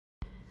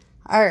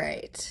All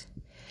right.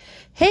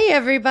 Hey,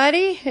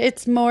 everybody.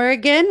 It's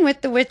Morrigan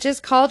with the Witch's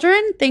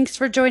Cauldron. Thanks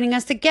for joining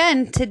us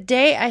again.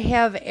 Today, I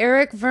have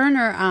Eric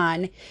Werner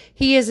on.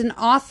 He is an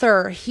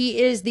author.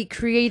 He is the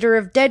creator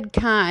of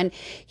DeadCon.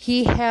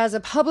 He has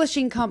a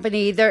publishing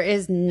company. There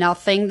is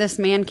nothing this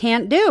man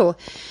can't do.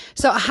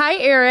 So, hi,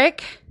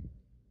 Eric.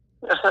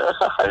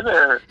 Hi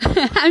there.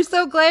 I'm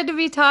so glad to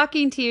be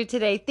talking to you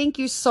today. Thank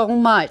you so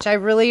much. I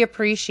really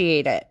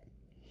appreciate it.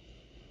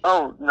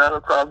 Oh, not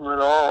a problem at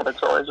all.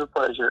 It's always a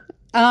pleasure.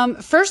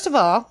 First of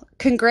all,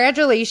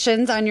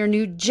 congratulations on your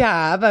new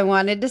job. I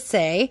wanted to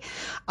say,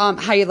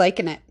 how you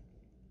liking it?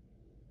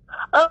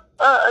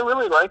 I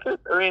really like it.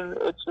 I mean,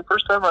 it's the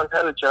first time I've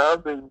had a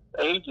job in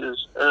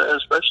ages,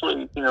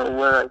 especially,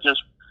 where I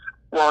just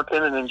walk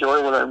in and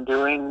enjoy what I'm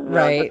doing.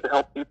 I get to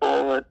help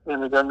people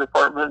in the gun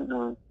department,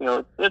 and,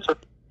 it's a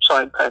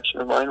side passion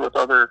of mine with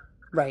other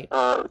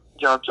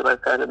jobs that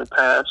I've had in the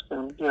past.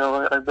 And,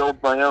 I build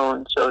my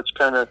own, so it's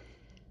kind of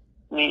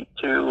neat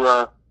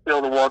to be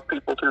able to walk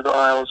people through the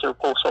aisles or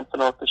pull something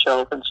off the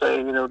shelf and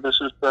say, this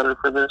is better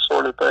for this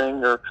sort of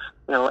thing, or,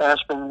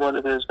 ask them what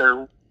it is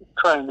they're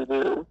trying to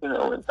do,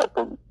 and help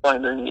them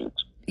find their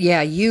needs.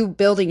 Yeah, you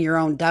building your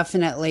own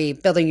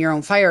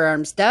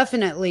firearms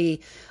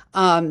definitely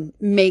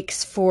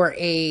makes for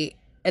an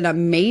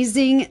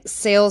amazing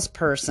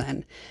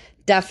salesperson.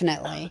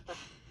 Definitely.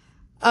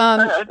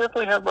 I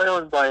definitely have my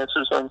own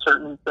biases on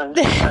certain things.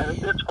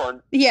 It's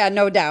fun. Yeah,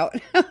 no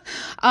doubt.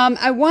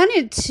 I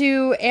wanted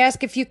to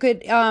ask if you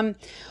could,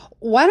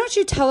 why don't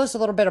you tell us a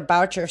little bit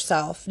about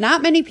yourself?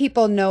 Not many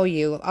people know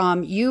you.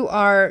 You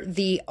are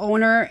the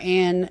owner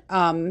and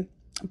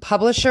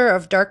publisher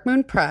of Dark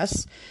Moon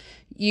Press.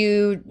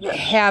 You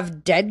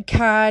have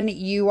DeadCon.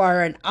 You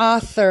are an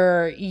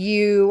author.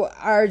 You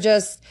are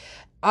just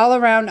all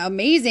around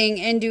amazing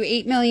and do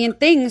 8 million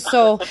things.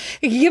 So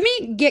give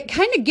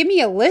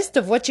me a list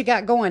of what you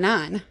got going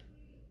on.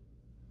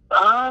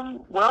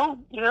 Well,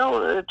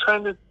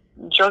 trying to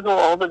juggle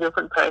all the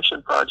different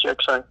passion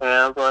projects I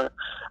have.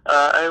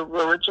 I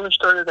originally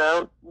started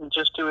out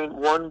just doing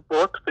one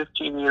book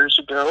 15 years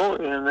ago,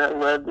 and that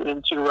led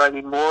into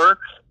writing more.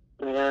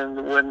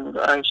 And when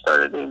I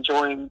started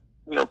enjoying,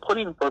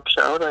 putting books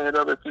out, I had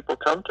other people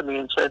come to me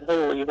and said, "Hey,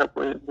 will you help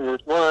me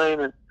with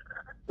mine?" And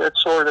that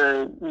sort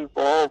of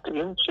evolved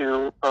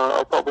into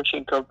a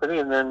publishing company,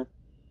 and then,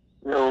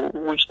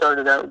 we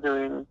started out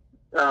doing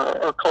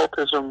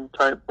occultism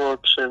type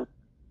books and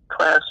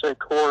classic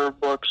horror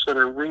books that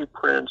are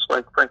reprints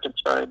like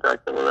Frankenstein,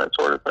 Dracula, that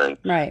sort of thing.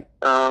 Right.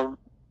 And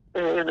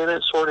then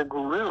it sort of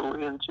grew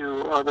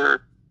into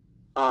other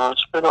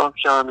spin-off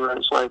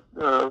genres, like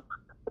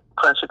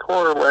classic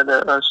horror led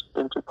us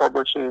into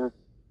publishing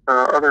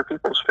other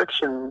people's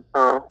fiction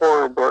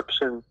horror books,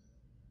 and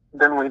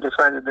then we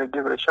decided to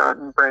give it a shot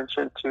and branch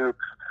into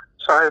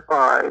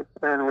sci-fi,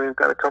 and we've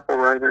got a couple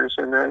writers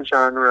in that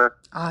genre.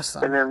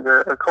 Awesome. And then the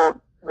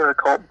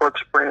occult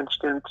books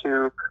branched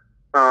into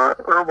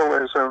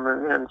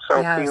herbalism and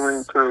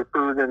self-healing through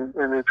food and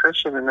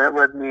nutrition, and that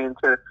led me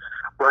into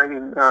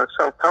writing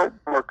self-help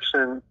books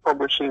and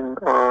publishing,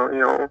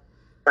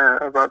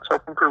 about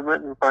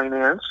self-improvement and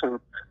finance and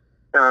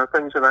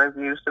things that I've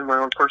used in my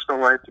own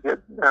personal life to get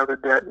out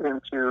of debt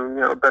into,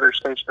 a better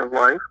station of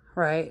life.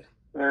 Right.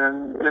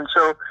 And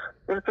so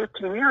in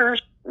 15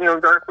 years,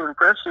 Dark Moon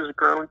Press has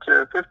grown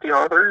to 50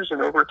 authors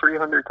and over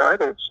 300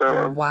 titles.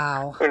 So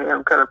wow. And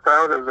I'm kind of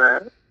proud of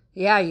that.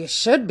 Yeah, you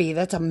should be.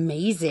 That's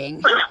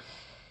amazing.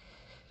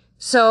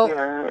 So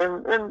yeah,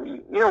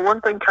 and one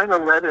thing kind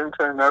of led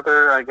into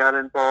another. I got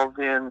involved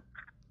in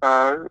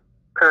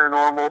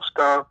paranormal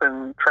stuff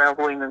and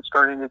traveling and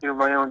starting to do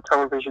my own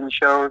television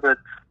show that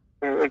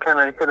it kind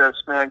of hit a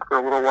snag for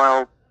a little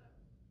while,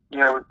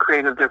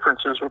 creative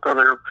differences with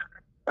other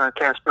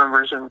cast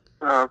members and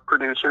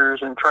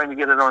producers, and trying to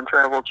get it on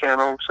Travel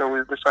Channel. So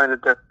we've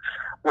decided to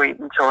wait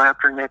until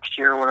after next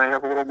year when I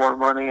have a little more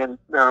money and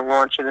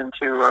launch it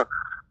into a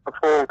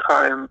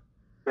full-time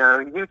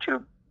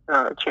YouTube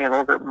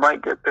channel that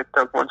might get picked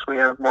up once we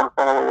have more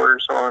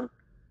followers on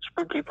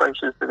spooky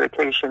places to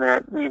vacation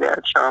at, eat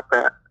at, shop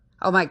at.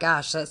 Oh my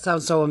gosh, that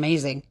sounds so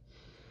amazing.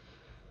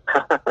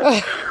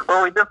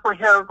 Well, we definitely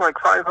have like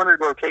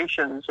 500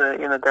 locations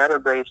in a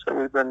database that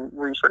we've been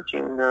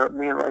researching,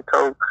 me and my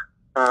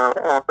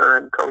co-author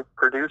and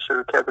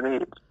co-producer,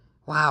 Kevin Eads.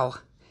 Wow.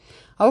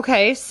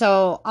 Okay,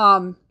 so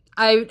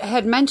I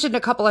had mentioned a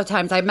couple of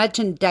times, I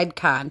mentioned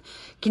DeadCon.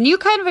 Can you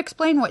kind of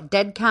explain what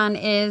DeadCon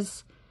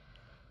is?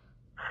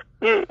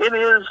 It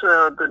is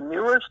the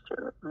newest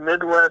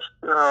Midwest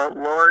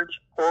large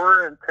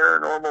horror and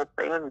paranormal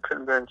fan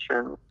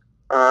convention.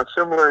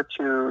 Similar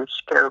to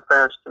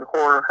Scarefest and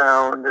Horror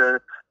Hound,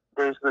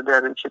 Days of the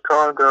Dead in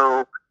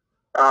Chicago,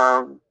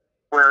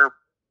 where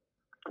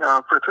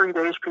for 3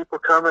 days people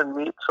come and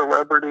meet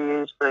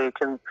celebrities. They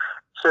can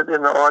sit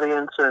in the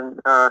audience and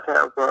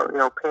have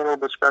panel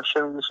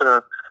discussions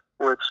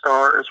with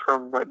stars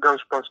from like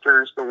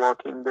Ghostbusters, The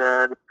Walking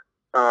Dead,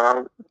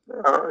 kind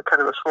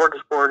of a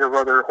smorgasbord of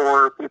other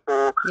horror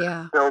people.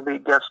 Yeah. There'll be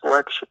guest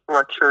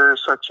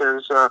lectures such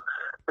as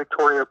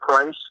Victoria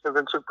Price,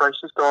 Vincent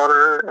Price's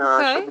daughter.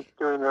 She'll be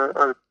doing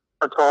a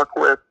talk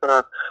with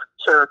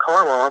Sarah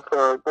Karloff,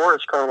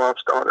 Boris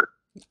Karloff's daughter.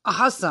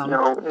 Awesome.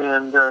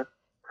 And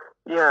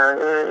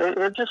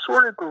it just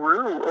sort of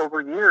grew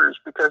over years,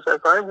 because as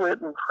I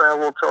went and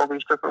traveled to all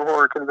these different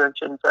horror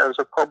conventions as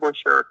a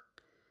publisher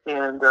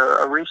and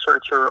a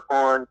researcher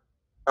on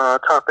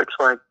topics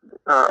like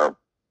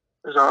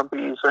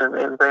zombies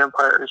and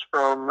vampires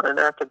from an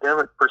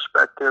academic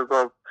perspective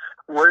of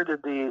where did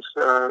these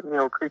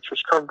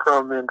creatures come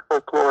from in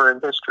folklore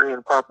and history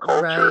and pop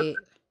culture. Right.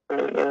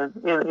 And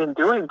in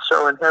doing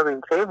so and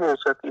having tables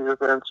at these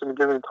events and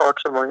giving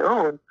talks of my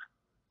own,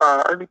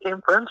 I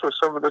became friends with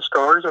some of the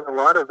stars and a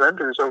lot of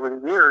vendors over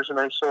the years, and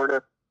I sort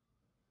of,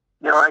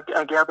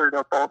 I gathered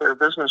up all their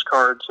business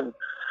cards, and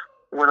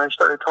when I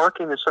started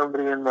talking to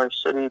somebody in my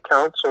city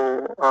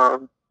council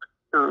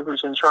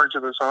who's in charge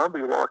of the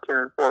zombie walk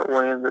here in Fort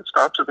Wayne that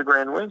stops at the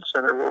Grand Wayne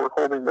Center where we're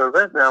holding the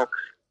event now,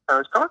 I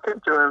was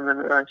talking to him,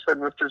 and I said,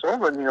 Mr.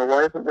 Zolman,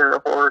 why isn't there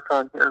a horror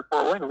con here in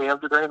Fort Wayne? We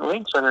have the Grand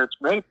Wayne Center. It's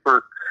made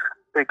for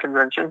big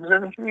conventions.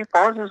 And he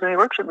pauses and he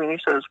looks at me and he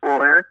says,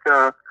 well, Eric,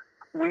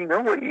 we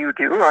know what you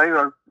do.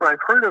 I've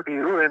heard of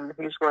you. And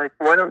he's like,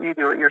 why don't you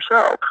do it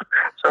yourself?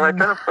 So I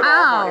kind of put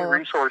all my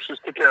resources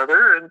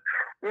together, and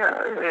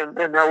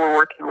and now we're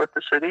working with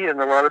the city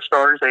and a lot of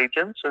stars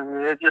agents,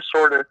 and it just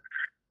sort of,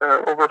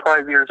 over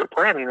 5 years of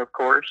planning, of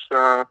course,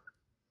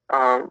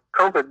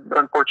 COVID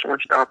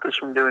unfortunately stopped us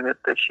from doing it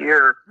this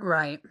year.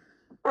 Right.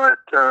 But,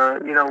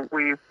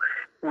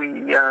 we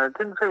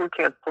didn't say we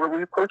canceled it.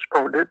 We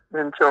postponed it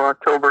until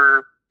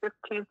October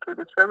 15th through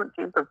the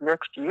 17th of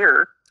next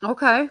year.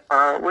 Okay.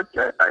 Which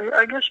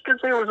I guess you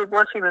could say it was a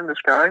blessing in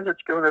disguise.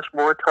 It's given us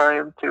more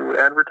time to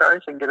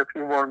advertise and get a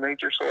few more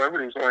major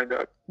celebrities lined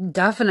up.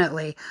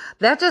 Definitely.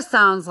 That just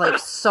sounds like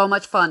so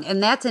much fun.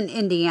 And that's in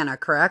Indiana,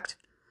 correct?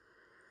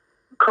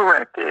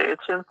 Correct.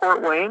 It's in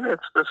Fort Wayne.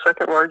 It's the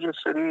second largest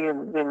city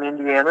in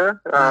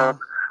Indiana. Wow.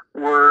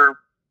 We're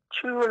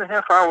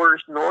 2.5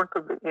 hours north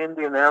of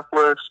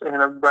Indianapolis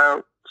and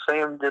about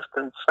same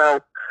distance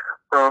south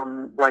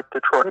from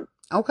Detroit.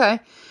 Okay.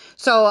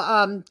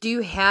 So do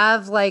you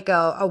have like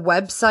a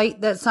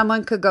website that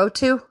someone could go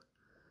to?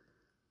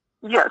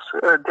 Yes,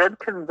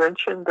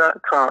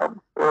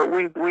 deadconvention.com. Well,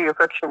 we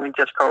affectionately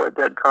just call it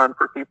DeadCon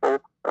for people,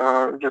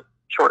 just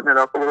shorten it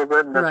up a little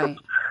bit, and that's right.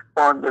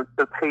 on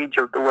the page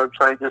of the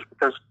website, just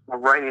because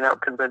writing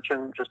out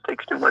convention just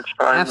takes too much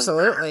time.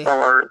 Absolutely.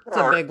 Our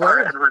big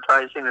word.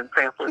 Advertising and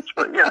pamphlets,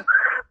 but yeah.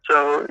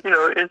 So,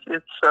 it's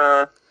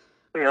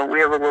we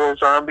have a little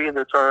zombie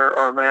that's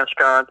our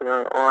mascot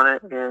on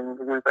it, and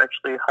we've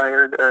actually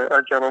hired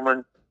a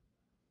gentleman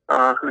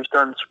who's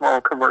done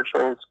small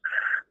commercials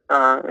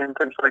and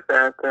things like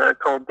that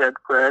called Dead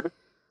Fred.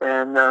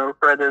 And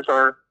Fred is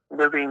our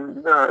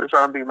living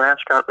zombie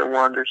mascot that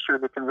wanders through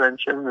the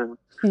convention. And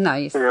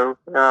nice. We've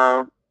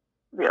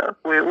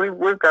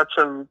got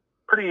some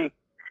pretty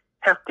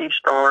hefty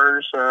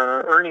stars.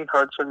 Ernie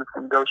Hudson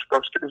from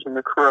Ghostbusters and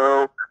The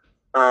Crow.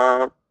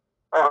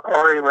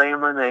 Ari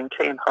Lehman and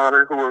Kane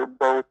Hodder, who are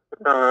both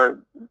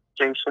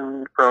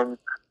Jason from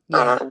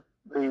the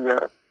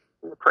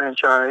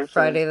franchise.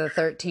 Friday the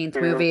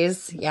 13th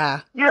movies.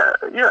 Yeah. Yeah.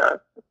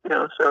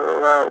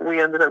 So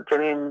we ended up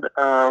getting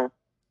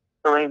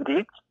Elaine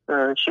Dietz.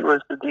 She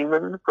was the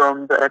demon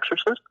from The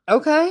Exorcist.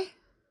 Okay.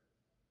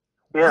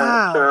 Yeah.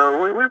 Wow.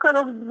 So we've got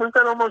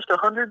almost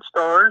 100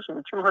 stars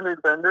and 200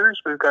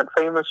 vendors. We've got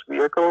famous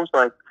vehicles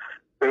like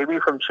Baby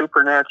from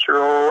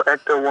Supernatural,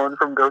 Ecto-1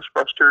 from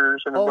Ghostbusters,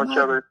 and a bunch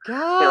of other.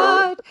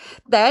 God,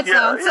 that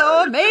sounds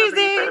so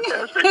amazing.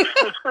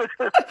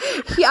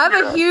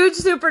 I'm a huge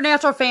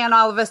Supernatural fan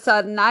all of a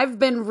sudden. I've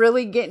been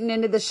really getting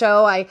into the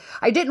show. I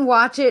didn't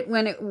watch it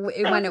when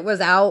it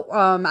was out.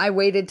 I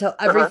waited till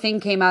everything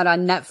came out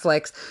on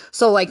Netflix.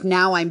 So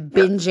now I'm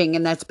binging,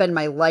 and that's been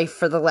my life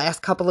for the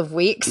last couple of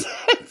weeks.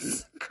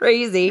 It's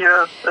crazy.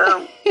 Yeah,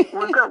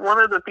 we've got one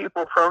of the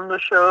people from the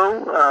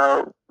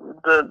show,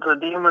 the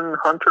demon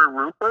hunter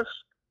Rufus.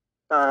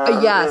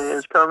 Yes,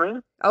 is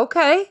coming.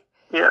 Okay.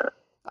 Yeah.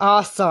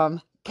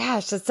 Awesome.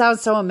 Gosh, that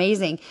sounds so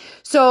amazing.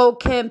 So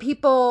can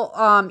people,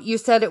 you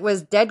said it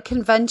was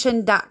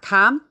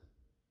deadconvention.com?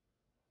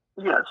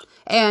 Yes.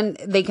 And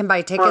they can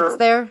buy tickets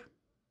there?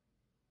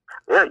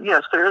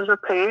 Yes, there is a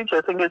page.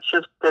 I think it's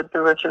just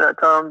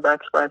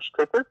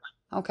deadconvention.com/tickets.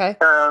 Okay.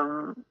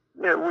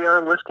 We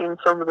are listing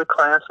some of the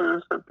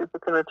classes that people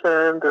can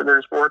attend.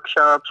 There's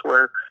workshops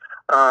where,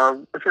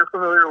 if you're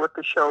familiar with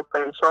the show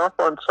Face Off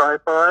on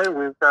Sci-Fi,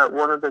 we've got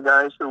one of the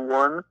guys who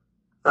won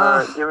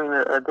giving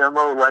a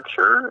demo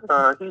lecture.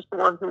 He's the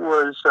one who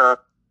was,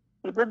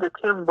 he did the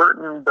Tim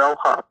Burton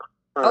bellhop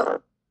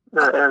as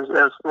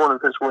one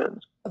of his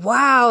wins.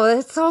 Wow,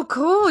 that's so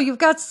cool. You've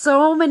got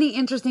so many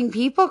interesting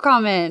people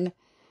coming.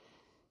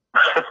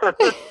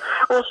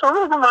 Well, some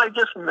of them I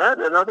just met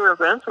at other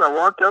events, and I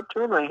walked up to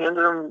them. I handed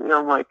them,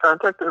 my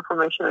contact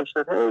information. I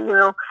said, "Hey,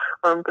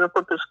 I'm going to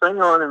put this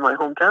thing on in my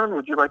hometown.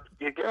 Would you like to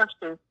be a guest?"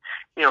 And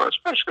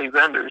especially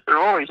vendors, they're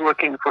always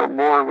looking for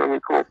more really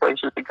cool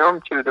places to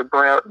come to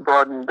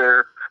broaden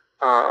their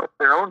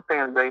their own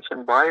fan base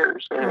and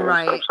buyers and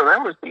Right. stuff. So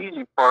that was the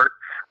easy part.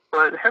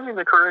 But having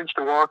the courage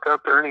to walk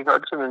up to Ernie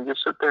Hudson and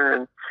just sit there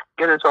and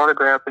get his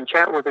autograph and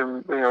chat with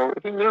him,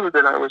 he knew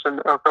that I was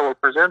a fellow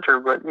presenter,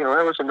 but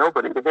I was a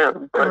nobody to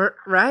him. But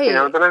right.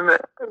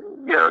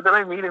 then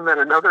I meet him at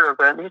another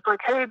event, and he's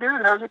like, "Hey,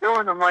 dude, how's it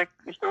going?" I'm like,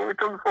 "You still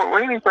working in Fort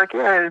Wayne?" He's like,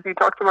 "Yeah." Have you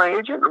talked to my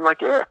agent? I'm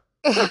like, "Yeah."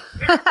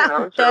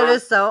 That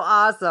is so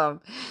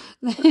awesome.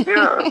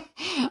 Yeah.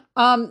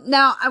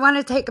 Now I want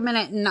to take a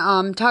minute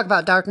and talk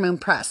about Dark Moon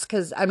Press,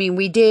 because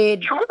we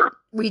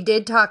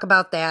did talk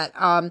about that.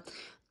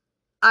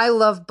 I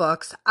love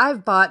books.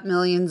 I've bought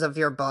millions of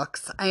your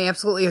books. I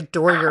absolutely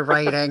adore your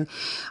writing.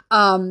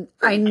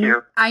 Thank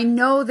you. I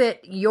know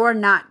that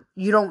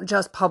you don't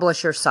just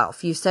publish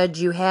yourself. You said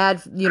you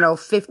had,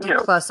 50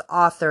 plus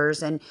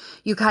authors, and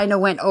you kind of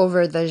went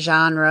over the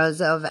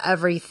genres of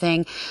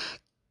everything.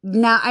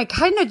 Now, I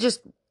kind of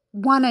just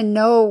want to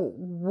know,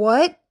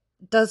 what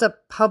does a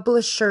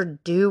publisher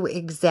do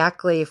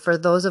exactly for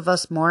those of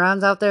us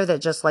morons out there that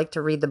just like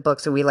to read the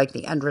books and we like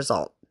the end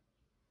result?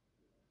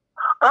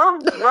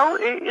 Well,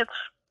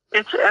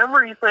 it's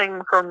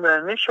everything from the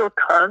initial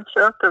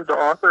concept of the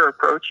author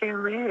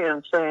approaching me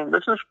and saying,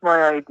 "This is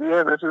my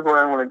idea, this is where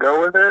I want to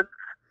go with it,"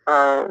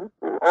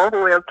 all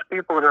the way up to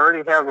people that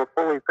already have a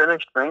fully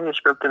finished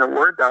manuscript in a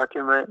Word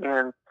document,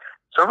 and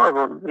some of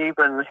them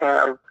even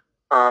have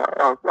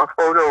a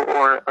photo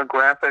or a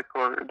graphic,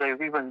 or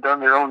they've even done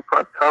their own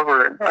front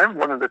cover. And I'm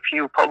one of the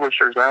few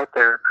publishers out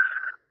there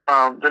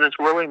that is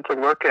willing to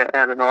look at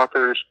an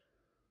author's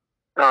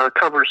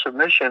cover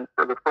submission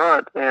for the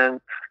front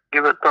and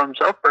give it thumbs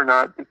up or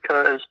not,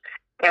 because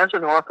as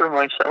an author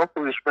myself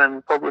who's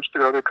been published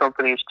through other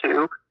companies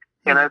too,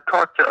 and I've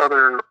talked to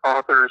other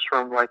authors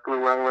from like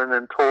Llewellyn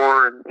and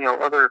Tor and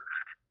other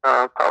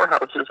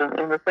powerhouses,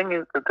 and the thing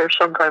is that they're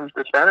sometimes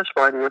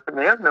dissatisfied with, and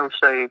they have no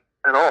say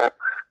at all.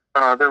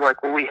 They're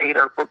like, "Well, we hate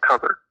our book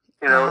cover,"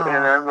 and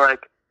I'm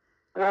like,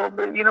 "Well,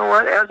 but you know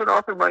what? As an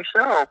author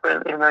myself,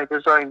 and I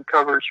design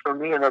covers for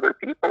me and other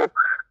people,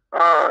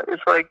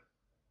 it's like,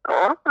 the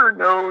author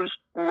knows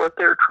what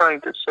they're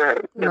trying to say,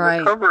 and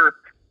the cover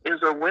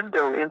is a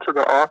window into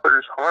the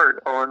author's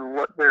heart on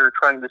what they're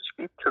trying to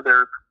speak to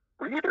their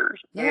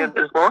readers. Yeah. And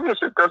as long as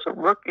it doesn't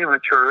look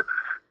immature,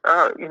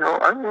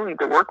 I'm willing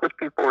to work with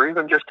people, or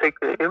even just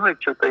take the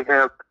image that they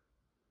have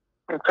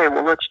and say,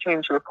 well, let's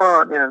change the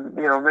font and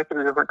make it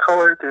a different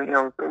color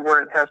to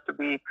where it has to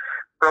be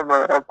from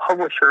a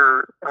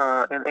publisher,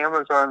 an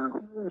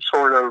Amazon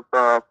sort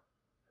of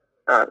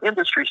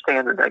industry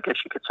standard, I guess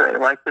you could say.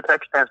 Like the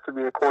text has to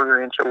be a 1/4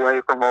 inch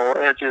away from all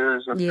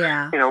edges, and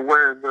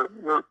where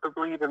the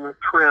bleed and the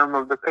trim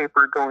of the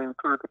paper going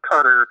through the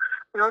cutter,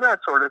 that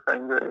sort of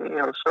thing.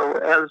 So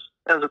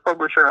as a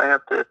publisher, I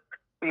have to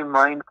be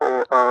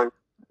mindful of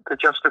the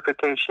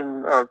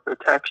justification of the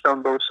text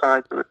on both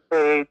sides of the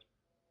page,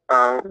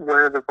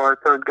 where the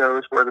barcode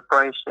goes, where the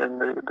price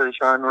and the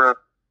genre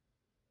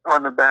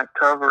on the back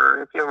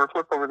cover. If you ever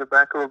flip over the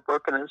back of a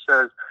book and it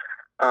says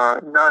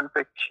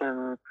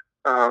nonfiction,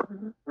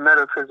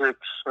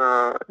 metaphysics,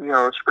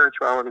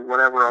 spirituality,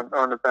 whatever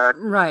on the back.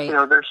 Right.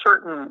 There's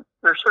certain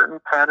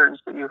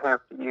patterns that you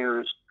have to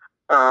use,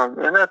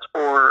 and that's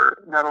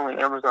for not only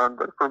Amazon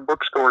but for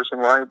bookstores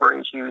and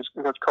libraries use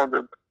what's called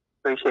the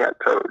BASIAC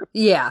code.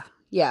 Yeah.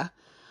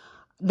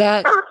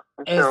 That's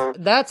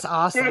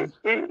awesome.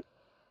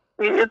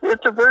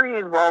 It's a very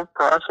involved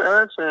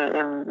process,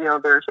 and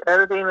there's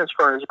editing as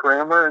far as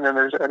grammar, and then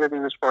there's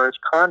editing as far as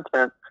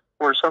content,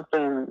 where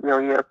something,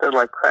 you have to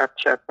like crack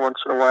check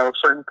once in a while if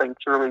certain things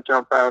really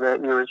jump out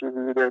at you as you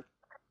read it.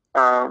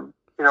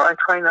 I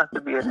try not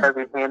to be a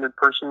heavy-handed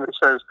person that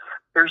says,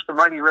 "Here's the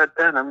mighty red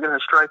pen, I'm going to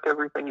strike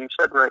everything you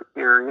said right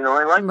here."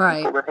 I like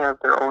people that have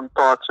their own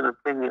thoughts and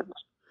opinions.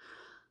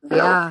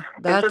 And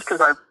just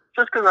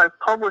because I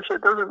publish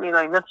it doesn't mean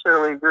I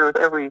necessarily agree with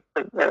every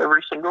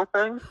single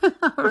thing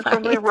that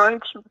somebody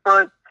writes.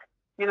 But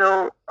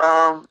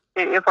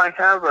if I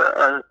have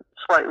a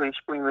slightly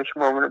squeamish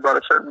moment about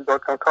a certain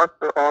book, I'll talk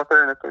to the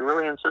author, and if they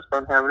really insist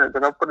on having it,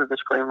 then I'll put a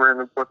disclaimer in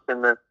the book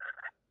in the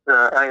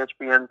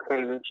ISBN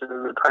page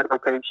and the title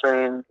page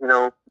saying,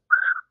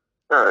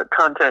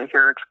 content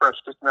here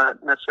expressed is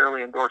not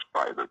necessarily endorsed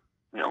by the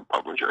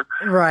publisher.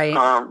 Right.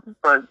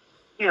 But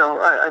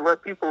I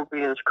let people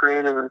be as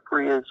creative and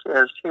free as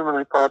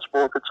humanly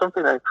possible. If it's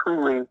something I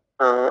truly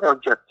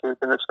object to,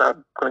 then it's not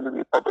going to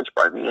be published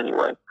by me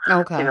anyway.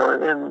 Okay.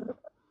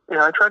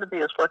 I try to be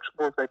as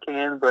flexible as I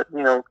can, but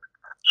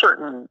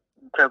certain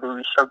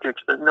taboo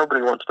subjects that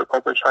nobody wants to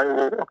publish, I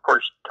will of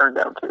course turn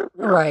down too.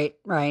 Right.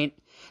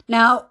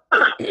 Now,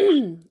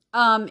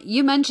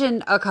 you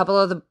mentioned a couple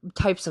of the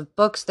types of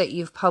books that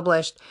you've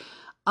published.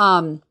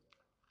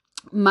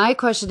 My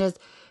question is,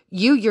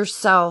 you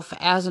yourself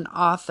as an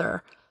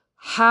author,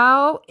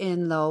 how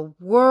in the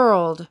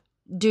world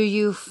do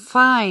you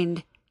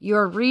find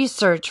your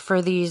research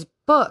for these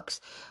books?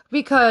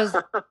 Because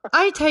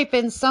I type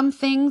in some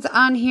things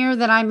on here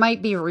that I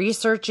might be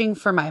researching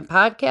for my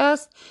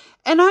podcast,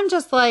 and I'm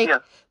just like,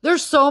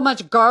 there's so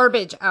much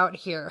garbage out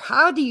here.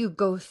 How do you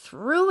go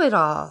through it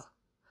all?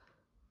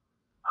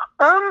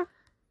 Um,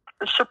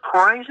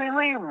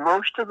 Surprisingly,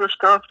 most of the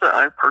stuff that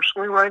I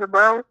personally write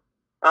about,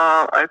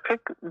 I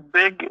pick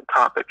big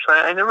topics.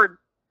 I never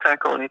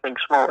tackle anything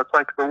small. It's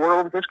like the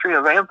world history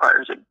of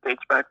vampires. It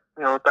dates back,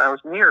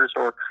 1,000 years,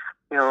 or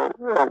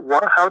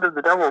how did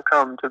the devil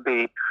come to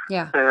be,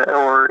 Yeah.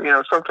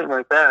 or something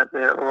like that,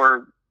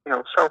 or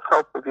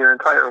self-help of your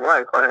entire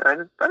life. I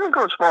don't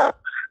go small.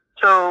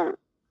 So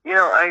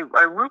I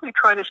really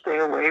try to stay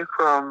away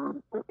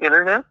from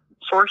internet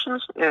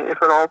sources,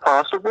 if at all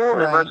possible,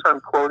 Right. unless I'm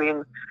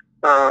quoting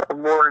a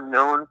more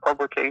known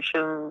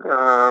publication,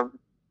 or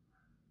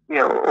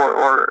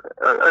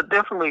a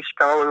definitely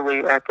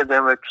scholarly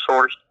academic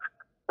sourced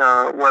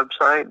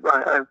website.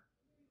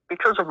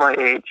 Because of my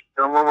age,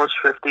 I'm almost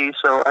 50,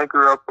 so I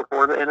grew up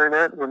before the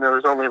internet when there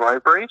was only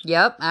libraries.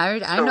 Yep, I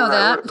know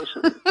that.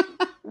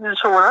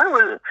 So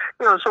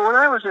when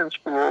I was in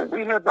school,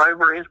 we had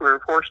libraries. We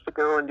were forced to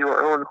go and do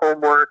our own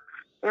homework.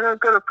 And I've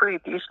got a pretty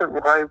decent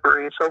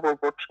library, several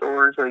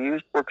bookstores, a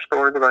used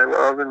bookstore that I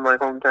love in my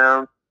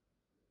hometown.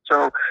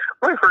 So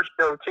my first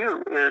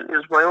go-to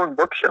is my own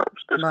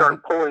bookshelves to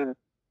start pulling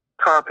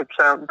topics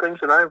out and things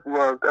that I've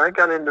loved. I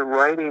got into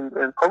writing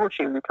and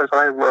publishing because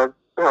I loved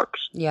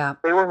books. Yeah.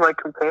 They were my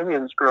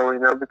companions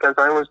growing up because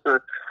I was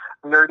the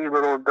nerdy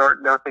little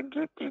dark gothic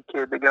geeky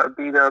kid that got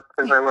beat up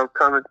because I loved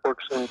comic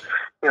books and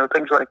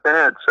things like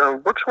that. So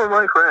books were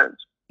my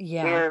friends.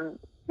 Yeah. And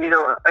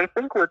I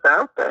think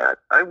without that,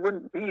 I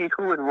wouldn't be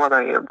who and what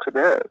I am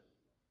today.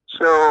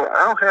 So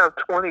I'll have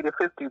 20 to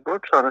 50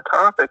 books on a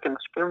topic and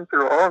skim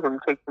through all of them,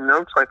 taking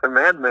notes like a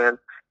madman.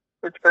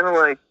 It's kind of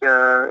like,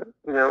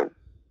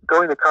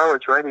 going to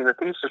college, writing a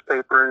thesis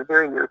paper and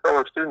hearing your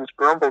fellow students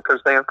grumble because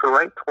they have to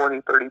write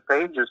 20, 30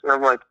 pages. And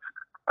I'm like,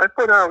 I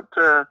put out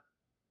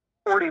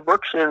 40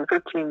 books in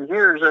 15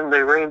 years and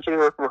they range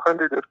anywhere from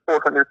 100 to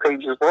 400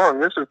 pages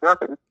long. This is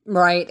nothing.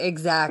 Right,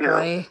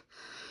 exactly.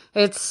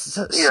 It's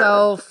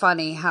so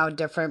funny how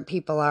different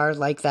people are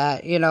like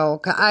that.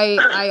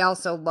 I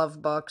also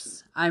love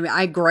books.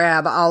 I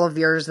grab all of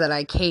yours that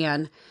I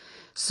can.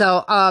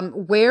 So,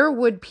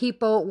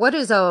 what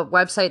is a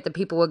website that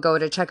people would go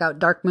to check out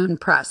Dark Moon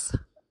Press?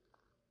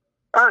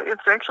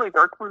 It's actually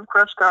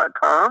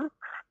darkmoonpress.com.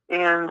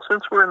 And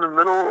since we're in the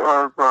middle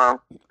of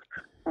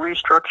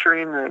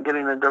restructuring and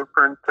getting a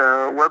different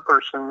web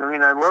person,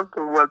 I love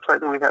the website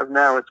that we have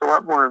now. It's a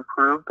lot more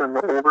improved than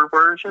the older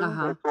version.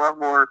 It's a lot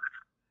more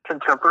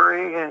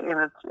contemporary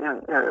in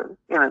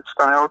its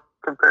style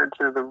compared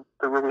to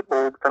the really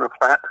old kind of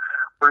flat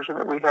version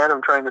that we had.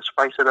 I'm trying to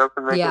spice it up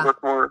and make it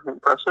look more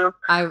impressive.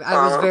 I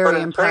was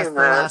very impressed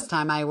the last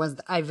time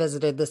I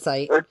visited the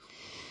site.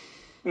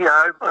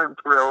 I'm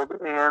thrilled.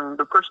 And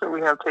the person that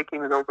we have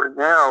taking it over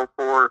now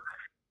for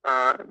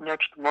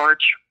next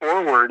March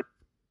forward,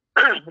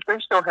 they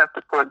still have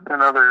to put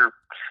another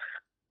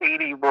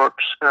 80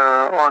 books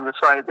on the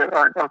site that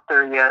aren't up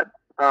there yet.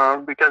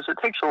 Because it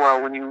takes a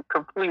while when you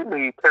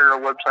completely tear a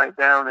website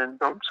down and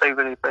don't save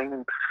anything.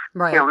 And,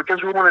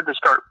 because we wanted to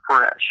start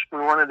fresh. We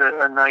wanted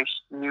a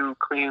nice, new,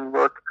 clean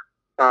look,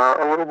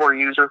 a little more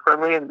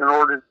user-friendly. And in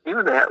order to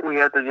do that, we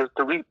had to just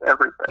delete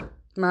everything.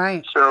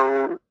 Right.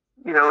 So,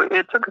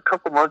 it took a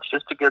couple months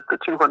just to get the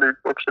 200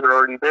 books that are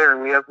already there,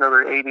 and we have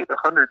another 80 to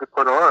 100 to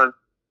put on.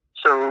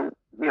 So,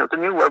 the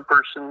new web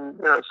person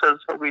says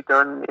it'll be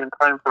done in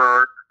time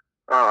for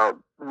our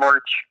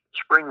March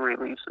spring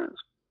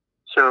releases.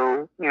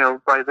 So,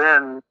 by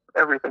then,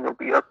 everything will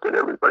up that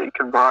everybody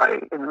can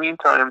buy. In the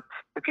meantime,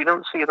 if you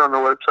don't see it on the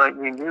website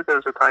and you knew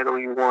there's a title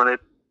you wanted,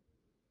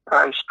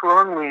 I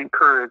strongly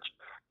encourage,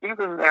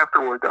 even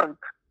after we're done,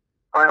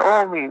 by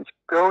all means,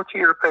 go to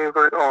your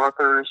favorite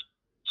author's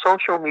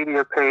social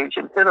media page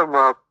and hit them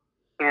up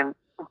and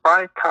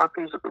buy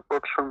copies of the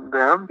books from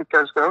them,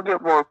 because they'll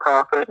get more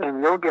profit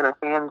and you'll get a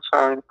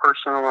hand-signed,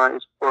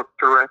 personalized book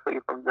directly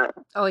from them.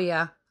 Oh,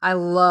 yeah. I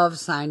love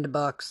signed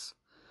books.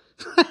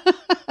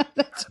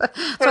 That's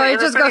why I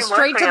just go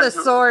straight to the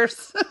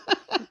source.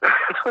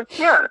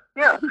 Yeah.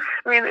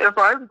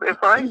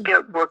 If I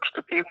get books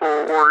to people,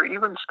 or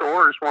even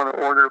stores want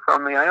to order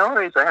from me, I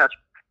always ask,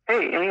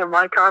 hey, any of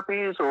my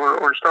copies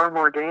or Star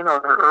Morgaine or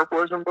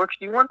herbalism books,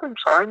 do you want them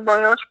signed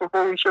by us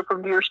before we ship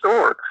them to your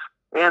store?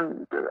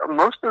 And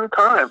most of the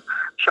time,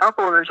 shop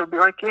owners will be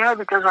like, yeah,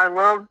 because I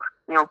love,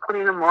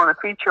 putting them on a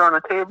feature on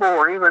a table,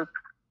 or even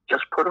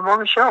just put them on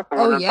the shelf. And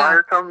when the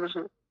buyer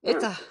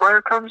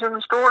comes in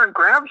the store and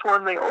grabs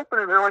one, they open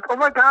it, they're like, oh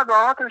my God, the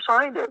author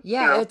signed it.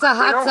 Yeah, it's a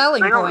hot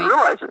selling point. They don't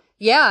realize it.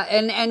 Yeah,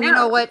 and you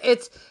know what?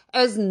 It's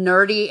as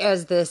nerdy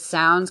as this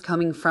sounds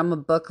coming from a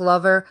book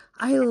lover.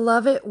 I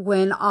love it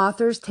when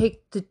authors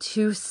take the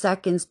 2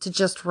 seconds to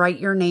just write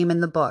your name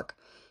in the book.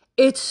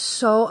 It's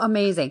so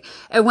amazing.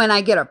 And when I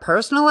get a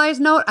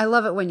personalized note, I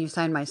love it when you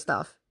sign my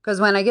stuff.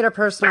 Because when I get a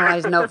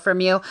personalized note from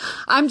you,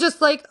 I'm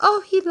just like,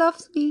 oh, he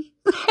loves me.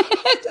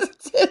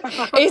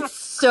 It's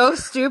so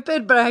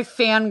stupid, but I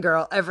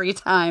fangirl every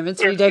time.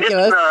 It's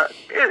ridiculous.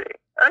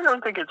 I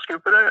don't think it's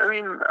stupid.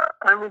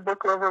 I'm a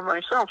book lover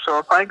myself. So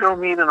if I go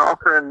meet an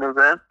author at an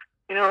event,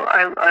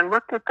 I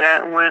looked at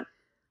that and went,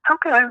 how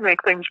can I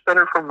make things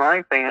better for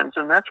my fans?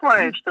 And that's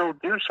why I still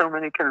do so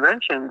many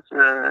conventions.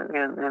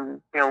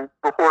 And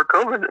before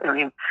COVID, I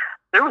mean,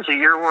 there was a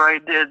year where I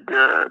did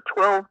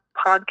 12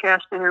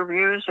 podcast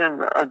interviews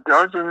and a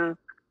dozen,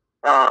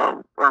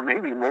 or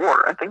maybe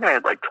more. I think I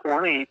had like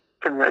 20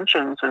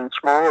 conventions and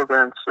small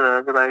events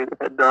that I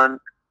had done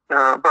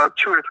about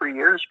 2 or 3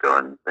 years ago.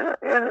 And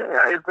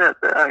I admit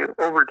that I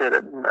overdid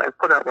it. And I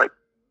put out like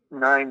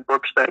 9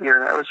 books that year,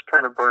 and I was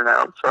kind of burnt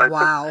out. So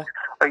Wow.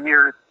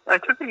 I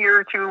took a year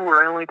or two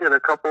where I only did a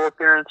couple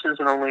appearances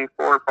and only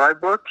 4 or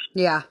 5 books.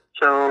 Yeah.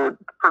 So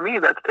for me,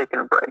 that's taking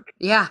a break.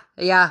 Yeah.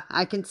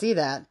 I can see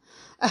that.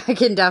 I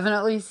can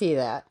definitely see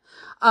that.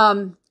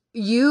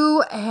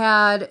 You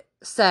had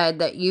said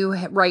that you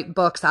write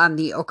books on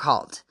the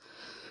occult.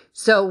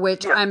 So,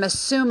 which I'm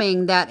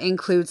assuming that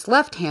includes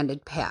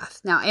left-handed path.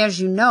 Now, as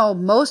you know,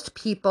 most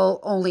witches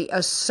only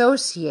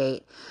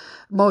associate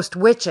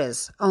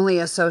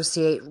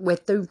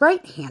with the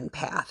right-hand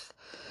path.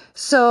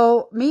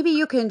 So maybe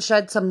you can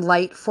shed some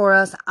light for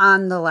us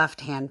on the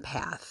left-hand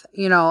path.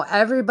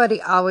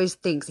 Everybody always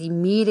thinks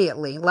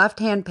immediately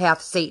left-hand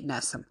path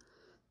Satanism.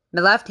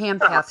 The left-hand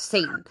path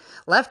Satan.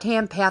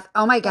 Left-hand path,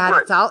 oh my God,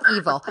 It's all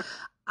evil.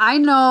 I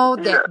know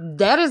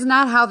that is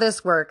not how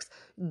this works.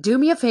 Do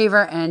me a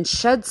favor and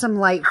shed some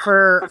light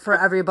for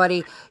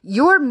everybody.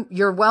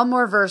 You're well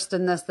more versed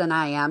in this than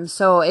I am.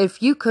 So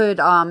if you could,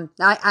 I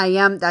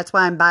am, that's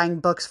why I'm buying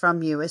books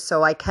from you, is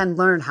so I can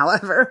learn,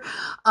 however.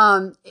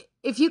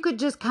 If you could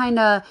just kind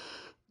of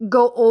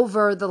go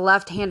over the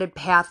left-handed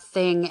path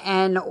thing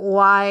and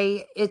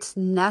why it's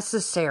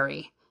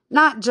necessary.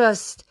 Not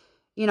just,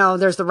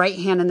 there's the right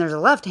hand and there's a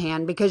left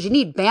hand, because you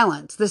need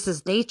balance. This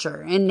is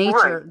nature. In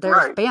nature,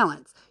 there's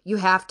balance. You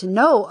have to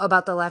know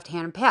about the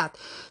left-handed path.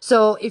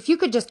 So if you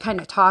could just kind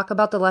of talk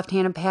about the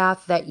left-handed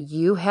path that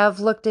you have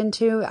looked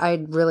into,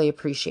 I'd really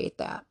appreciate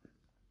that.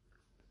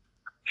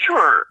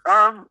 Sure.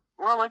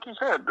 Well, like you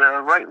said,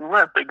 right and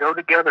left, they go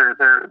together.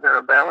 They're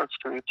a balance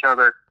to each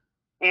other.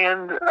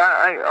 And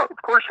I, of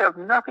course, have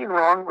nothing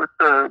wrong with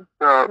the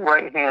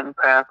right-hand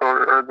path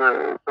or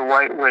the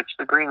white witch,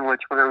 the green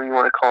witch, whatever you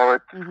want to call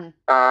it,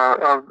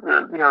 of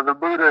the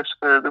Buddhists,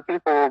 the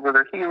people that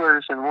are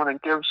healers and want to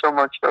give so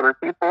much to other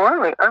people.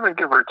 I'm a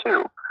giver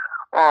too.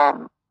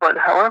 But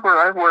however,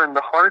 I've learned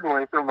the hard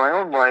way through my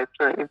own life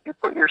that if you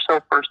put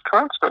yourself first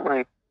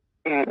constantly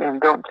and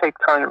don't take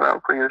time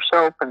out for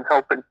yourself and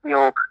help and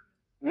heal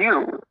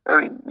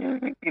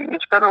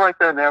it's kind of like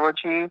the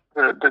analogy,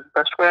 the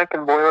best way I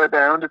can boil it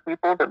down to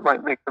people that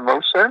might make the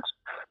most sense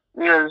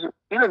is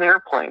in an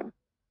airplane.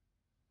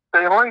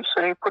 They always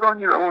say, put on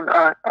your own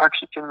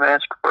oxygen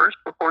mask first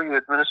before you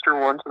administer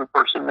one to the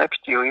person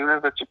next to you, even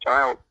if it's a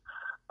child.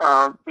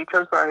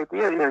 Because the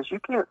idea is you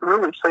can't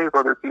really save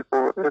other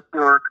people if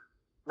you're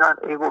not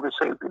able to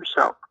save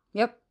yourself.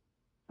 Yep.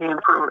 And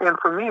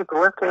for me, the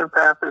left-hand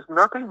path is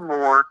nothing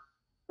more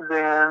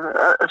than,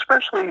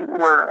 especially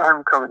where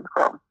I'm coming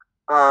from,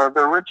 the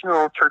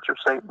original Church of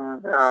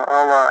Satan, a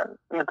la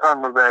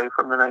Anton LaVey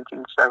from the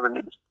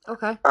 1970s.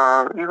 Okay.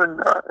 Even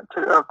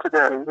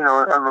today,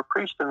 I'm a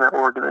priest in that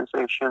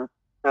organization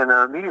and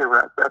a media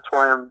rep. That's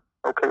why I'm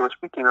okay with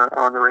speaking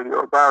on the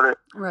radio about it.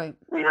 Right.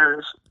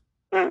 It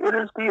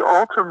is the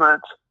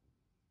ultimate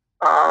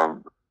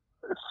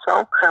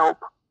self-help,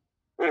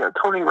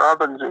 Tony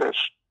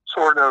Robbins-ish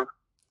sort of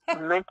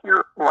make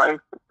your life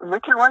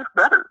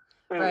better.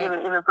 Right.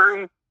 In a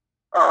very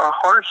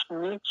harsh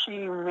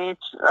Nietzsche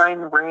meets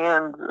Ayn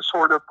Rand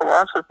sort of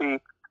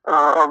philosophy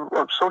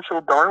of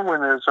social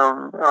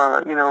Darwinism,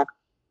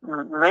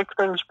 make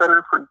things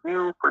better for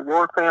you, for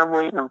your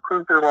family,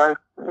 improve your life,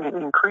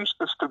 increase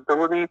the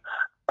stability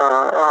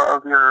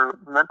of your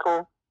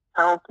mental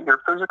health,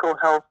 your physical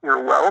health,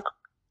 your wealth.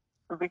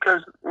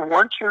 Because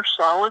once you're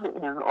solid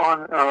and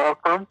on a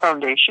firm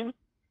foundation,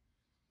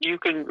 you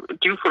can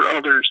do for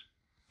others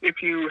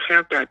if you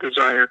have that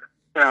desire.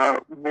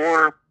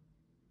 More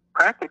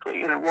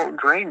practically, and it won't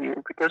drain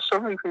you, because so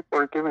many people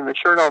are giving the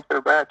shirt off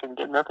their back and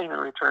get nothing in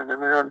return,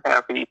 and they're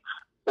unhappy,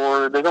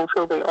 or they don't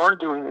feel they are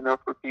doing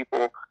enough for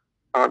people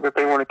that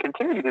they want to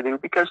continue to do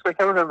because they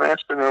haven't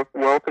amassed enough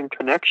wealth and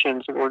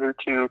connections in order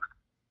to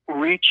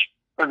reach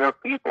enough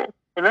people.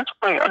 And that's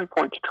why I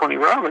point to Tony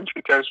Robbins,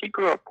 because he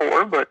grew up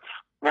poor, but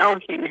now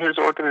his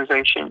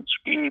organizations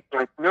feed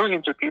like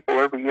millions of people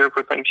every year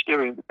for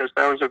Thanksgiving, because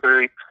that was a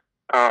very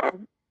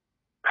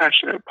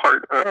passionate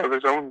part of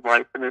his own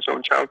life and his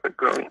own childhood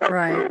growing up.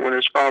 Right. When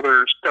his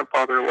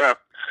stepfather left,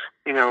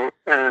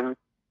 and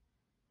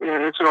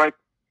it's like,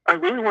 I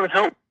really want to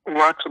help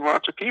lots and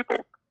lots of people.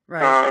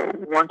 Right.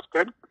 Once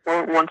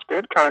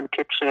DeadCon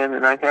kicks in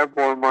and I have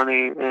more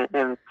money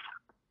and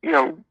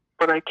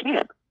but I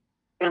can't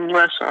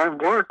unless I'm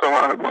worth a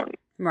lot of money.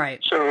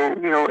 Right. So,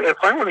 if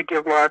I want to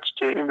give lots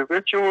to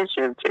individuals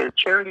and to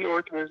charity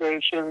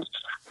organizations,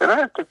 then I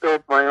have to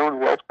build my own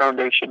wealth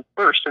foundation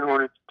first in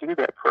order to do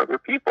that for other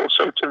people.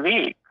 So to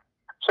me,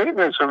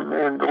 Satanism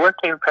and the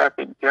left-hand path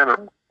in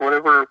general,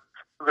 whatever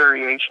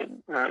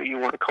variation you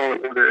want to call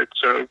it, whether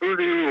it's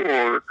voodoo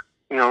or,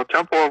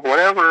 temple of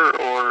whatever,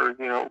 or,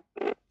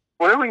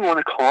 whatever you want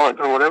to call it,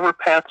 or whatever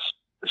path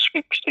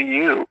speaks to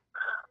you,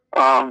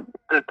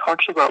 that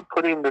talks about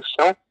putting the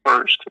self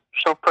first,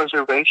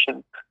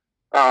 self-preservation.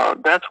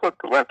 That's what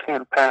the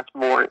left-hand path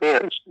more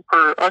is.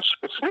 For us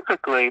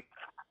specifically,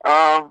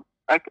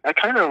 I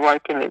kind of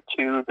liken it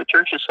to the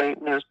Church of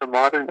Satan as the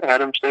modern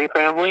Adam's Day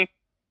family,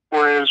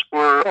 whereas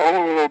we're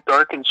all a little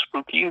dark and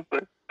spooky,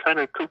 but kind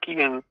of kooky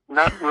and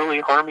not really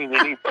harming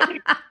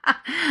anybody.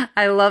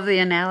 I love the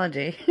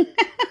analogy.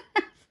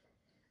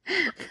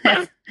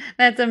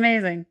 That's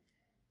amazing.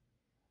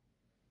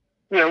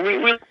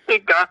 We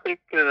take gothic,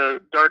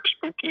 dark,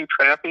 spooky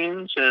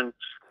trappings and,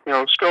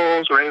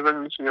 skulls,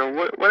 ravens,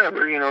 whatever,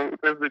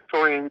 the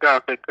Victorian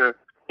Gothic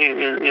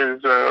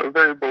is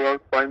very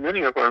beloved by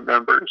many of our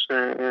members.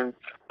 And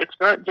it's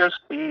not just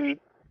the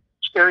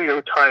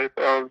stereotype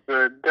of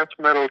the death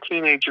metal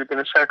teenager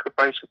going to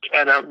sacrifice a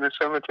cat out in the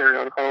cemetery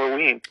on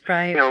Halloween.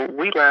 Right.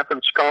 We laugh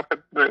and scoff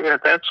at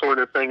that sort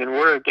of thing, and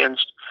we're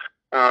against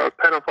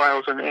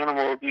pedophiles and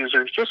animal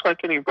abusers just like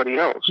anybody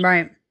else.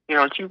 Right.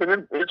 It's even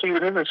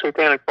in the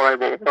Satanic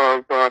Bible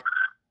of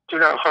do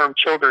not harm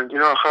children, do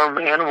not harm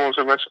animals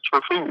unless it's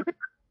for food.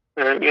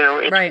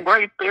 It's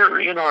right there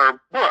in our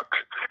book.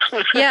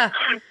 Yeah.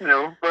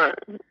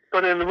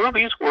 But in the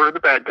movies, we're the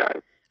bad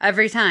guys.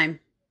 Every time.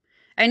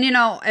 And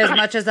as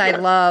much as I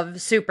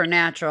love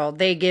Supernatural,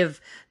 they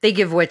give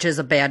witches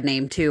a bad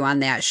name too on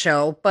that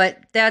show. But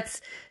that's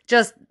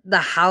just the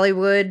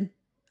Hollywood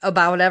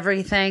about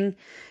everything.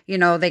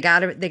 They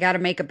gotta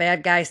make a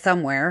bad guy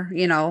somewhere.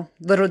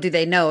 Little do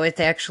they know it's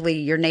actually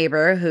your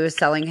neighbor who's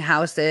selling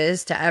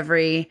houses to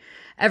every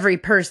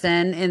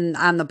person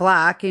on the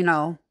block.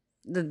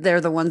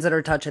 They're the ones that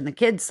are touching the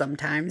kids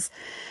sometimes.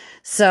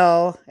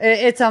 So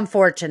it's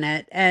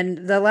unfortunate.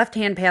 And the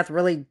left-hand path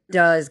really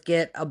does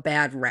get a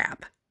bad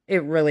rap.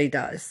 It really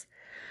does.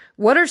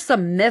 What are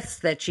some myths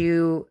that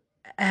you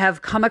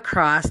have come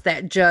across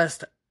that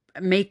just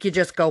make you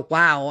just go,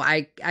 wow,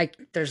 I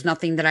there's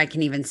nothing that I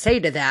can even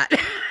say to that?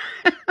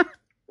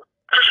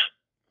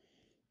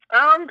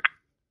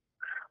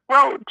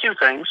 Well, two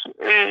things,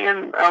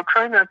 and I'll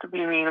try not to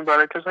be mean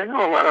about it because I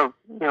know a lot of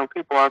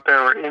people out there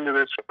are into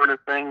this sort of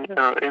thing,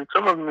 and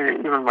some of them are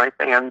even my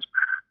fans.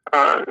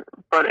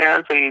 But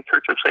as a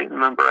Church of Satan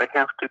member, I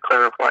have to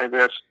clarify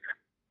this.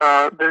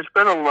 There's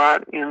been a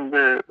lot in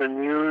the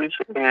news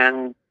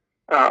and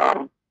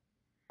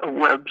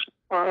web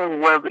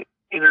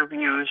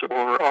interviews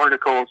or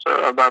articles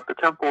about the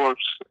Temple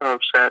of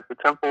Set, the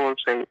Temple of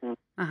Satan.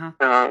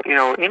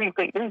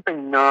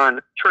 Anything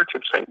non-Church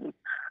of Satan.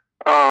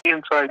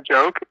 Inside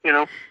joke,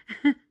 and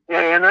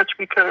that's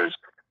because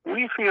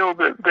we feel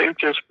that they've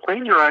just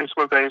plagiarized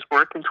LaVey's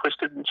work and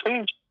twisted and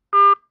changed.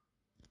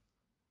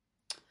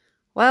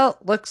 Well,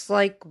 looks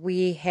like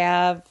we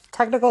have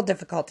technical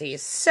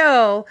difficulties.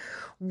 So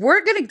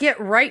we're going to get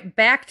right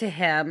back to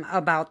him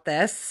about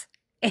this,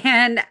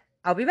 and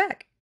I'll be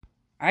back.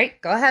 All right,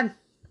 go ahead.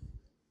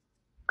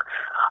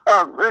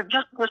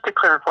 Just to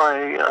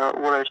clarify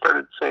what I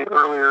started to say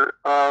earlier,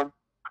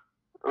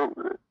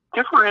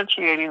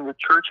 differentiating the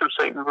Church of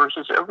Satan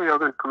versus every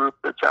other group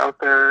that's out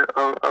there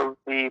of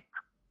the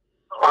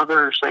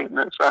other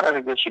Satanists,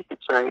 I guess you could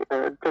say,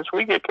 because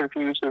we get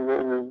confused in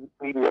the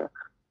media,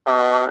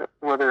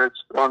 whether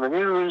it's on the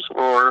news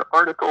or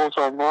articles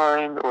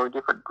online or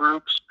different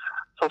groups,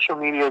 social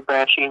media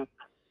bashing,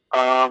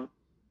 the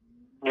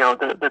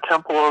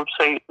Temple of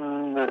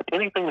Satan,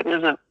 anything that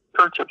isn't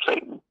Church of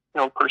Satan,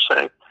 per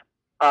se.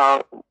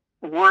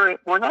 We're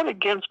not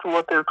against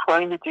what they're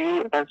trying to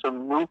do as a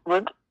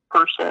movement,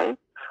 per se.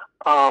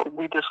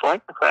 We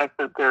dislike the fact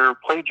that they're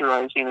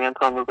plagiarizing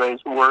Anton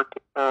LaVey's work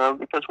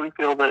because we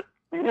feel that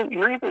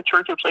you're either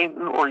Church of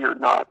Satan or you're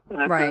not.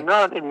 And if you're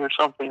not and you're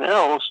something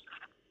else,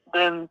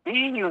 then be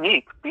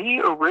unique,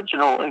 be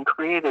original, and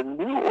create a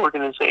new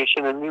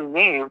organization, a new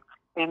name,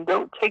 and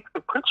don't take the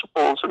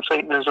principles of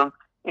Satanism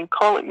and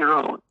call it your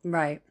own.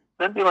 Right.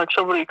 That'd be like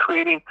somebody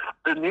creating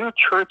the new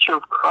Church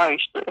of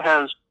Christ that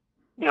has,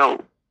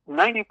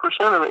 90%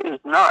 of it is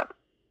not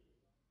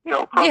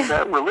from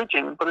that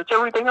religion, but it's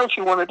everything else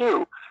you want to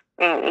do.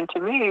 And to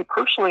me,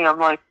 personally, I'm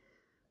like,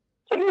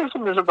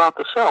 Satanism is about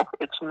the self.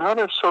 It's not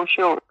a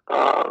social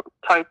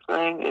type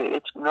thing.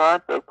 It's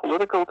not a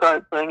political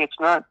type thing. It's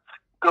not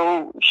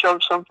go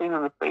shove something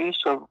in the face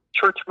of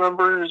church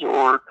members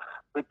or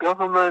the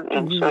government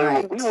and say,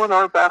 well, we want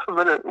our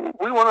Baphomet.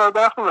 We want our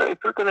Baphomet. If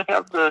you're going to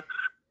have the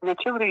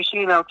nativity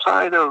scene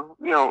outside of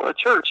a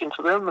church, and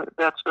to them,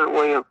 that's their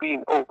way of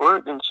being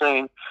overt and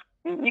saying,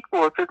 be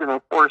equal if you're going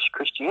to force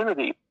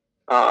Christianity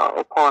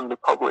upon the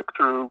public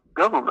through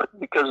government,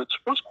 because it's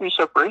supposed to be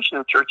separation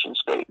of church and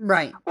state.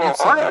 Right. Well,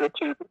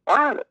 absolutely.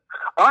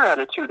 our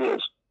attitude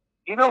is,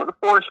 you don't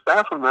force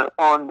Baphomet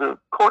on the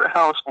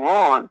courthouse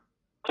lawn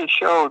to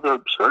show the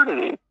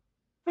absurdity,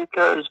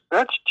 because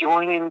that's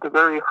joining the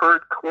very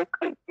herd clique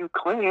that you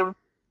claim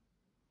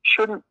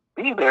shouldn't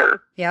be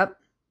there. Yep.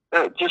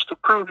 Just to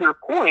prove your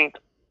point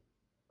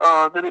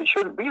that it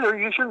shouldn't be there,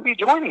 you shouldn't be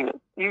joining it.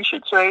 You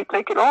should say,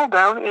 take it all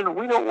down, and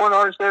we don't want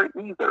ours there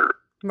either.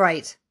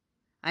 Right.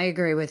 I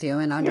agree with you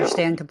and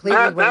understand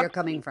completely where you're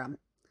coming from.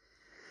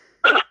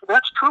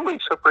 That's truly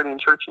separating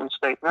church and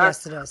state, not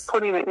Yes, it is.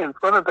 putting it in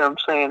front of them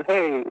saying,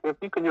 hey, if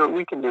you can do it,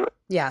 we can do it.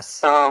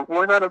 Yes.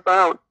 We're not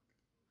about,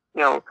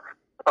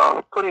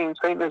 putting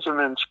Satanism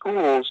in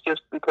schools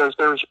just because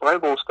there's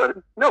Bible study.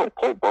 No,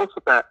 pull both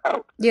of that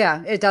out.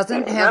 Yeah, it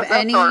doesn't have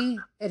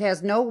it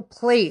has no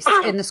place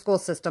in the school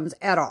systems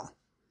at all.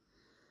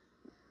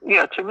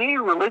 Yeah, to me,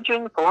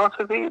 religion,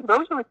 philosophy,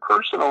 those are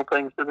personal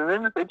things that an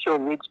individual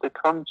needs to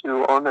come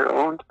to on their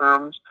own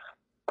terms.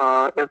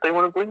 If they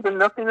want to believe in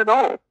nothing at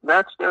all,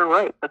 that's their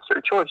right. That's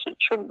their choice. It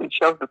shouldn't be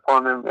shoved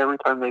upon them every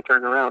time they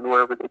turn around,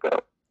 wherever they go.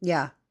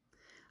 Yeah,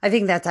 I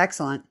think that's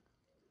excellent.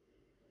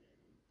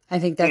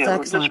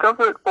 Excellent.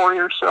 Discover it for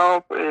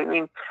yourself. I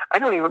mean, I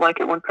don't even like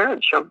it when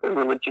parents shove their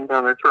religion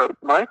down their throat.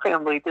 My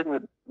family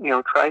didn't,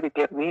 try to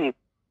get me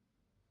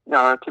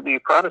to be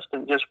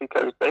Protestant just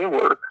because they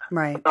were.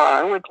 Right.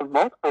 I went to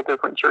multiple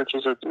different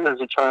churches as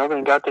a child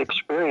and got to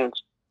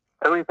experience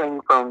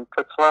everything from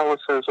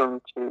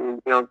Catholicism to,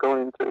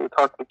 going to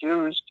talk to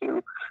Jews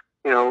to,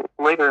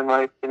 later in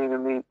life getting to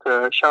meet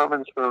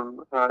shamans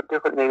from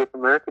different Native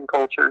American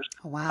cultures.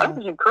 Oh, wow. I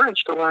was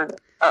encouraged to learn.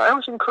 I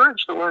was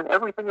encouraged to learn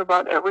everything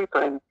about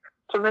everything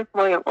to make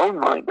my own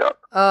mind up.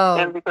 Oh,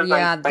 and because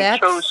yeah, I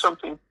chose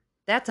something.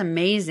 That's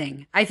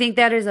amazing. I think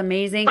that is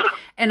amazing.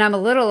 And I'm a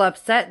little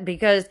upset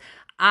because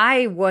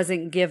I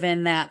wasn't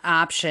given that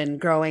option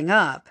growing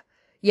up.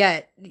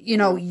 Yet, you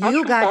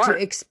got to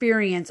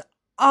experience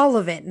all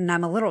of it, and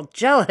I'm a little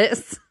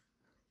jealous.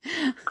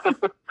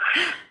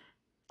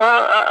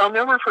 I'll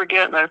never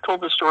forget, and I've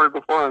told this story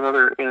before in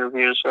other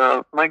interviews,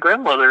 my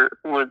grandmother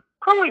would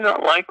probably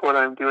not like what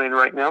I'm doing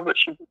right now, but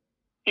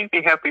she'd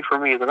be happy for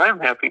me that I'm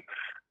happy.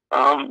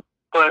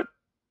 But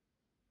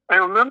I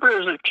remember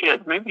as a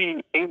kid,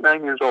 maybe 8,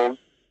 9 years old,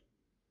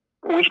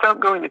 we stopped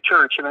going to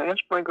church, and I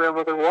asked my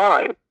grandmother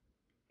why.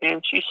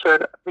 And she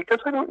said, because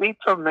I don't need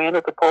some man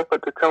at the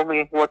pulpit to tell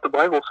me what the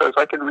Bible says.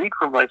 I can read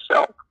for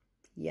myself.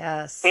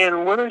 Yes.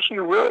 And whether she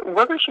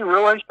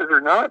realized it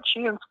or not,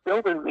 she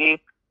instilled in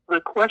me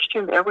the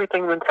question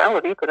everything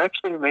mentality that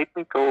actually made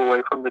me go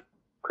away from the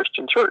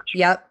Christian church.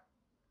 Yep.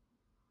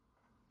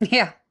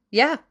 Yeah.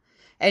 Yeah.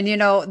 And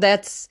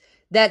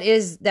that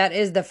is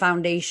the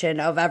foundation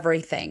of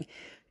everything.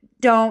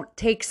 Don't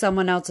take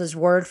someone else's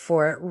word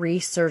for it.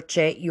 Research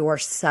it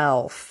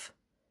yourself.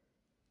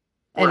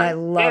 And right. I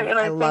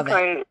love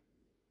it.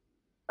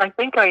 I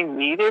think I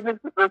needed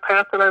the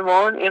path that I'm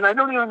on, and I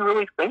don't even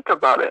really think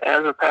about it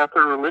as a path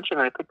or religion.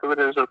 I think of it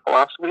as a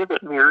philosophy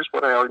that mirrors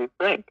what I already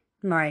think.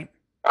 Right.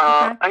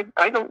 Okay.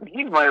 I don't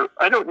need my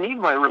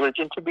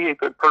religion to be a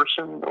good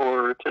person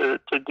or to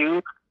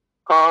do.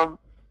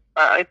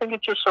 I think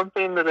it's just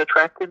something that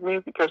attracted me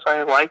because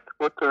I liked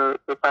what the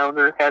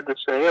founder had to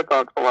say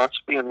about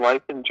philosophy and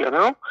life in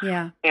general.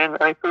 Yeah. And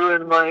I threw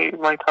in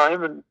my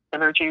time and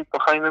energy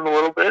behind them a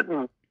little bit,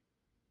 and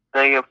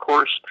they, of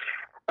course,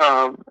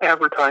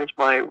 advertise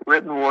my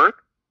written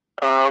work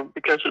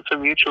because it's a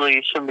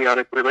mutually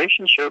symbiotic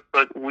relationship,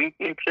 but we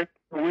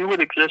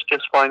would exist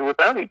just fine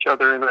without each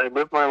other, and I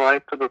live my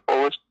life to the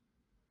fullest,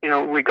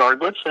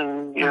 regardless,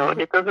 and,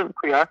 it doesn't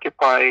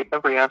preoccupy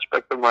every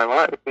aspect of my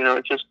life.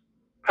 It's just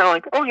kind of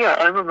like, oh yeah,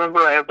 I remember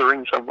I have the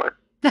ring somewhere.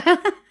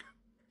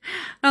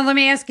 Now, let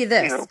me ask you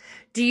this.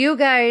 Do you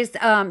guys,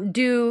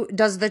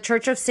 does the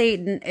Church of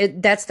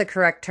Satan, that's the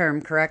correct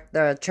term, correct?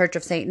 The Church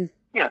of Satan?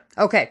 Yeah.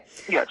 Okay.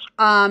 Yes.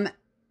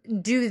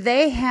 Do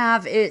they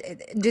have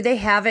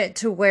it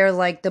to where,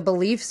 like, the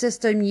belief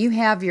system, you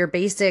have your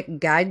basic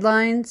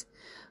guidelines,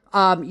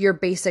 your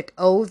basic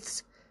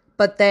oaths,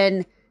 but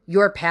then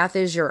your path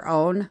is your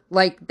own?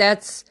 Like,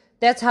 that's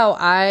how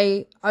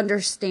I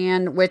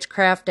understand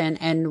witchcraft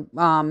and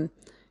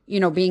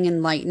being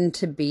enlightened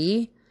to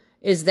be.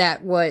 Is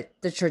that what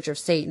the Church of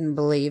Satan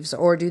believes,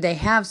 or do they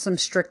have some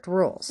strict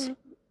rules?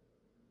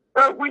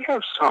 We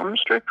have some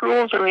strict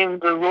rules. I mean,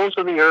 the rules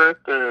of the earth,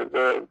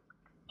 the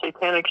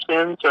satanic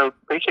sins of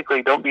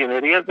basically don't be an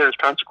idiot. There's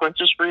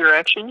consequences for your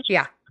actions.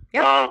 Yeah.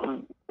 Yep.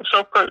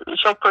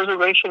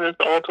 Self-preservation is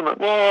the ultimate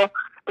law.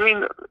 I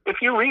mean,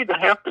 if you read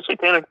half the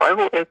Satanic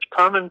Bible, it's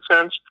common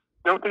sense.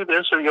 Don't do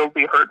this or you'll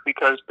be hurt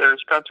because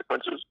there's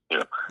consequences.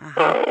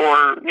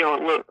 Or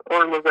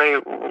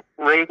LaVey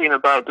raving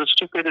about the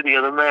stupidity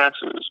of the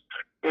masses.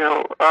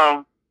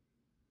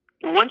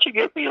 Once you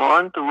get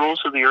beyond the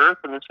rules of the earth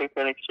and the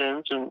satanic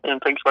sins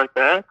and things like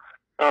that,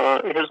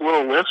 his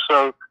little lists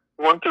of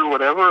 1 through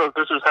whatever of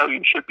this is how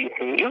you should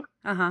behave.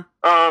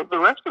 The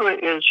rest of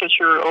it is just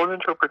your own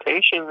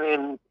interpretation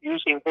and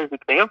using his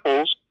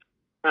examples,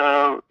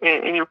 and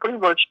you're pretty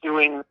much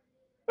doing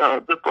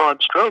the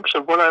broad strokes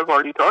of what I've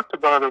already talked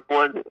about of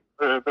what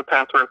the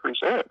path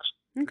represents.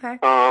 Okay.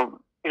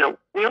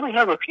 We only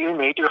have a few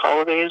major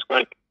holidays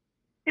like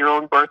your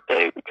own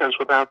birthday, because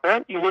without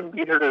that, you wouldn't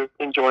be here to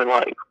enjoy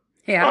life.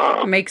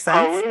 Yeah, makes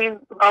sense.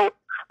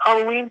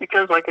 Halloween,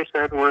 because like I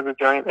said, we're the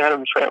giant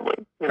Addams family.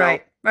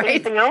 Right.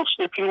 Anything else,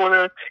 if you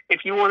want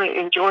to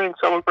enjoy and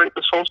celebrate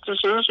the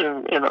solstices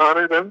and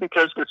honor them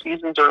because the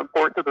seasons are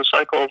important to the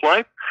cycle of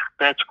life,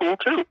 that's cool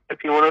too.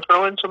 If you want to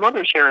throw in some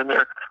others here and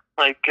there,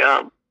 like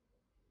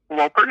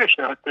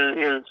Walpurgisnacht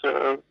is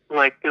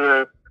like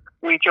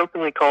we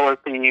jokingly call it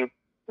the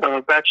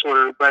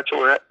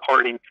bachelorette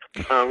party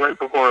right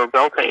before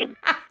Beltane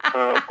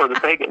for the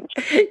pagans.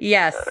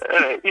 Yes.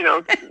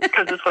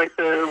 Because it's like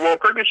the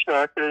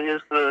Walpurgisnacht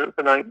is the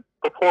night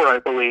before, I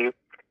believe.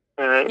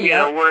 Where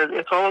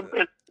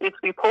it's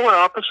the polar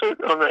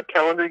opposite on that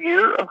calendar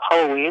year of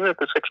Halloween at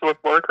the 6-month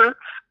marker,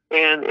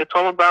 and it's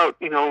all about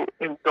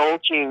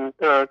indulging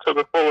to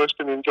the fullest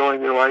and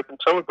enjoying your life and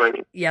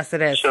celebrating. Yes,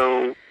 it is.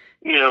 So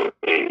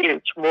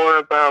it's more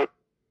about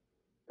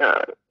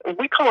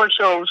we call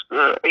ourselves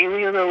the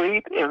alien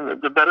elite, and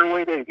the better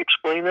way to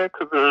explain that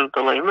to the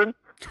layman,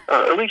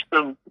 at least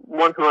the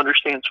one who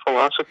understands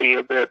philosophy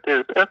a bit,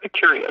 is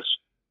Epicurus.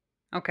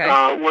 Okay.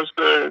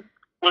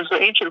 Was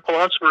the ancient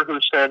philosopher who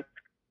said,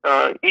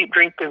 eat,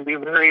 drink, and be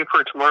merry,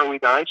 for tomorrow we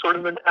die sort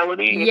of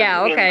mentality.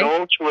 Yeah, okay.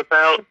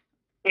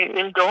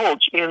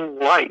 Indulge in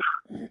life.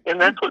 And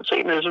that's what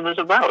Satanism is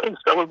about, is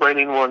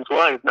celebrating one's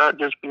life, not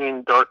just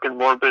being dark and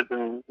morbid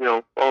and,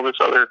 all this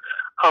other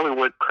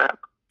Hollywood crap.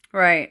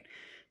 Right.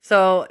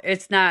 So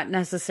it's not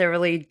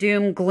necessarily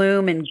doom,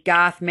 gloom, and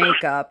goth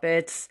makeup.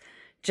 It's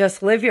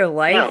just live your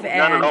life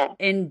and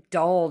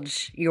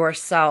indulge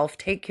yourself.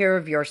 Take care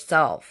of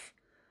yourself.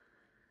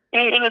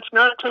 And it's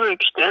not to the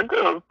extent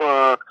of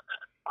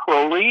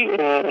Crowley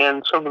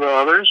and some of the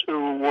others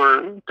who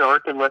were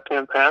dark and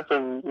left-hand path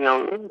and,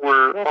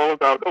 were all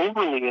about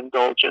overly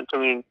indulgent. I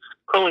mean,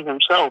 Crowley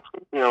himself,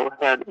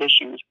 had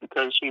issues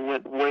because he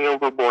went way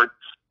overboard.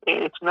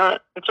 It's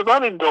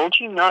about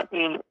indulging, not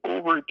being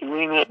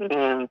overdoing it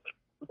and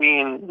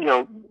being,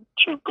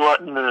 too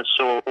gluttonous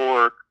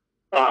or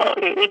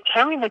it's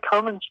having the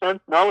common sense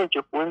knowledge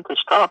of when to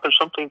stop if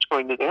something's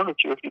going to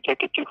damage you if you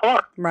take it too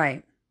far.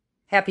 Right.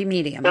 Happy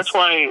mediums. That's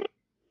why,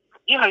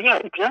 yeah,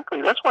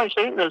 exactly. That's why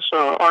Satanists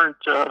aren't,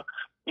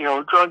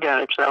 drug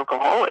addicts,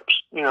 alcoholics.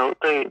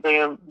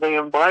 They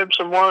imbibe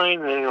some wine,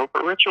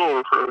 for ritual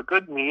or for a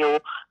good meal,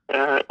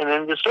 and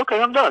then just,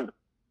 okay, I'm done.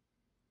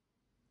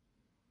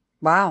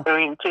 Wow. I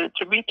mean,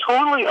 to be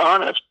totally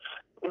honest,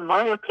 in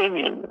my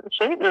opinion,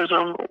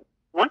 Satanism,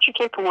 once you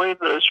take away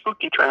the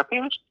spooky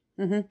trappings,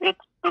 it's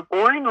the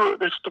boring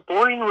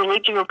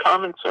religion of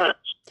common sense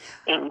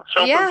and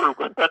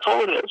self-improvement. That's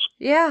all it is.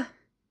 Yeah.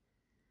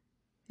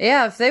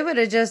 Yeah, if they would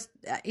have just,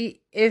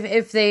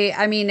 if they,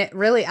 I mean,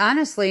 really,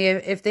 honestly,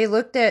 if they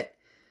looked at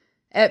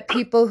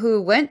people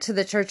who went to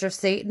the Church of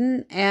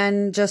Satan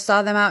and just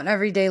saw them out in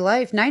everyday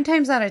life, 9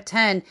 times out of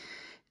 10,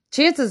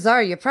 chances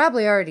are you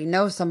probably already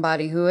know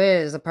somebody who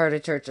is a part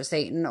of Church of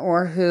Satan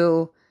or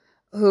who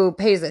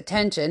pays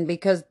attention,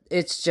 because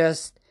it's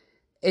just,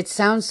 it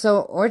sounds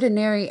so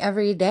ordinary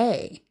every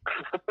day.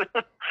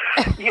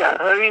 Yeah,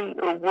 I mean,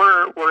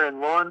 we're in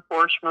law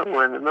enforcement,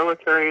 we're in the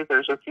military,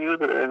 there's a few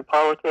that are in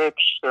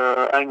politics.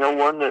 I know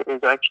one that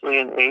is actually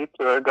an aide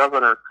to a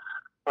governor.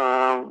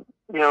 A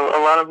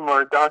lot of them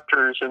are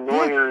doctors and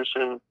lawyers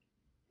and,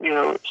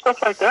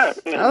 stuff like that.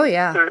 Oh,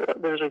 yeah.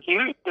 There's a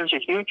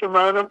huge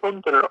amount of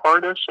them that are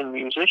artists and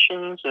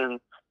musicians and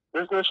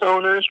business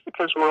owners,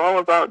 because we're all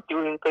about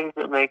doing things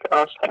that make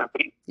us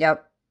happy.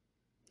 Yep.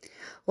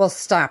 Well,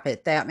 stop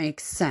it. That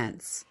makes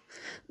sense.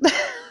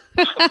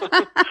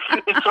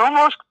 It's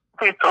almost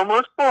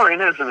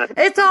boring, isn't it?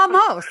 It's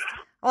almost.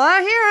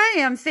 Well, here I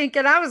am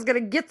thinking I was going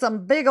to get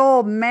some big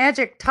old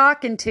magic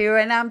talking to,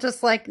 and I'm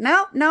just like,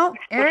 no,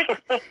 Eric,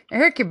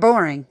 you're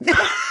boring. No,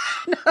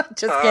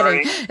 just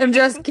Sorry. kidding. I'm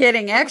just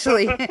kidding.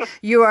 Actually,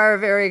 you are a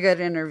very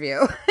good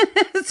interview.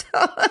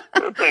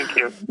 Thank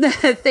you.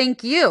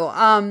 Thank you.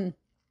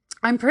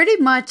 I'm pretty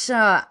much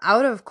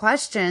out of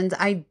questions.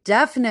 I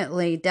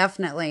definitely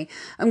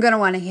I'm going to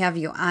want to have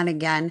you on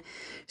again.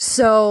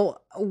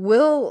 So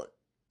we'll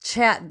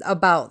chat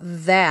about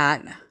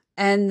that.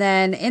 And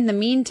then in the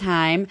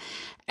meantime,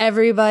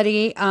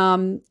 everybody,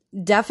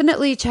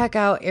 definitely check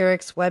out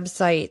Eric's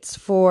websites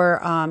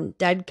for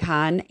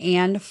DeadCon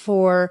and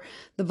for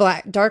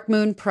the Dark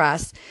Moon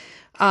Press.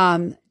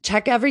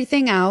 Check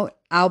everything out.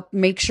 I'll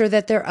make sure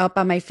that they're up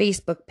on my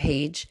Facebook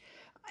page.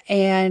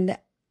 And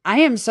I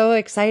am so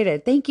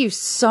excited. Thank you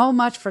so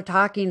much for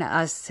talking to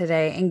us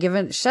today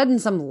and shedding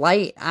some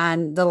light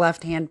on the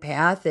left-hand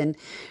path and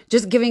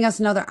just giving us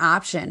another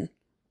option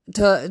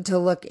to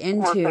look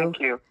into. Well, thank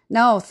you.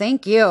 No,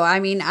 thank you.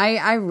 I mean,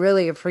 I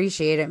really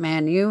appreciate it,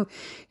 man.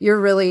 You're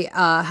really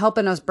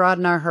helping us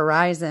broaden our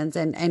horizons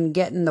and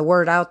getting the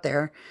word out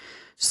there.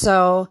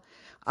 So,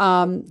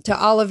 to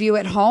all of you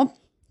at home,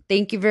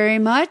 thank you very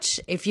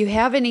much. If you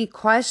have any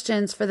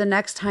questions for the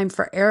next time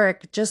for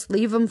Eric, just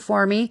leave them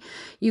for me.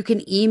 You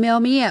can email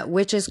me at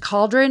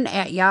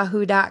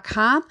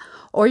witchescauldron@yahoo.com,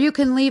 or you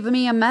can leave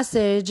me a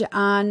message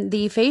on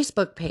the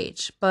Facebook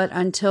page. But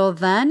until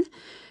then,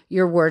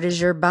 your word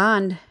is your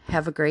bond.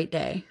 Have a great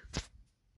day.